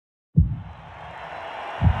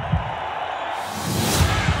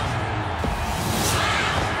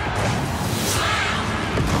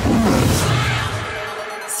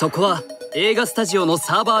そこは映画スタジオの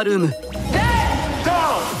サーバールーム。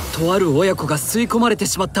とある親子が吸い込まれて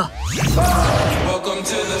しまった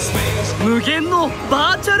無限の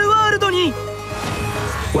バーチャルワールドに。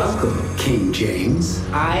 Welcome, King James.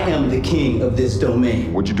 I am the king of this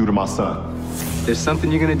domain. What'd you do to my son? There's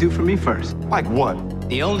something you're gonna do for me first. Like what?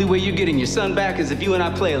 The only way you're getting your son back is if you and I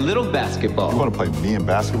play a little basketball. You wanna play me in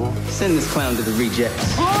basketball? Send this clown to the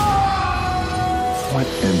rejects. What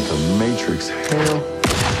in the Matrix hell?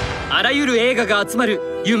 あらゆる映画が集ま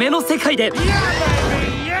る夢の世界で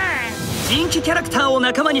人気キャラクターを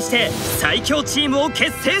仲間にして最強チームを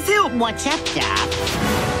結成せよ。 What's up, Doc?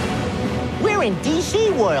 We're in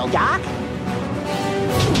DC world, Doc.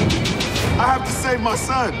 I have to save my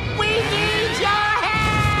son. We need your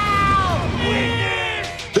help!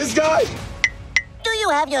 This guy? Do you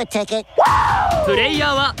have your ticket? プレイ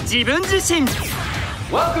ヤーは自分自身。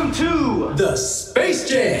 Welcome to the Space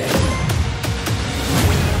Jam.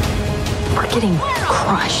 We're getting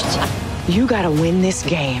crushed. You gotta win this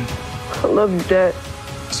game. I love you, Dad.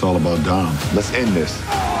 It's all about Dom. Let's end this.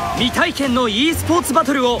 未体験の e スポーツバ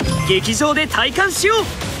トルを劇場で体感しよ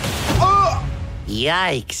う。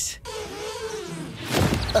 Yikes.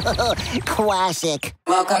 Classic.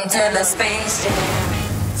 Welcome to the Space Jam.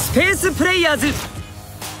 スペースプレイヤーズ。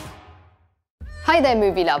 Hi there,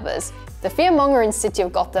 movie lovers. The fearmonger-ing city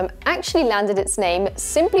of Gotham actually landed its name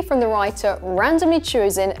simply from the writer randomly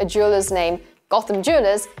choosing a jeweler's name, Gotham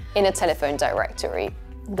Jewelers, in a telephone directory.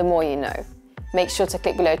 The more you know. Make sure to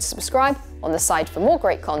click below to subscribe on the side for more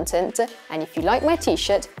great content, and if you like my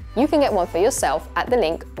t-shirt, you can get one for yourself at the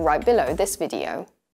link right below this video.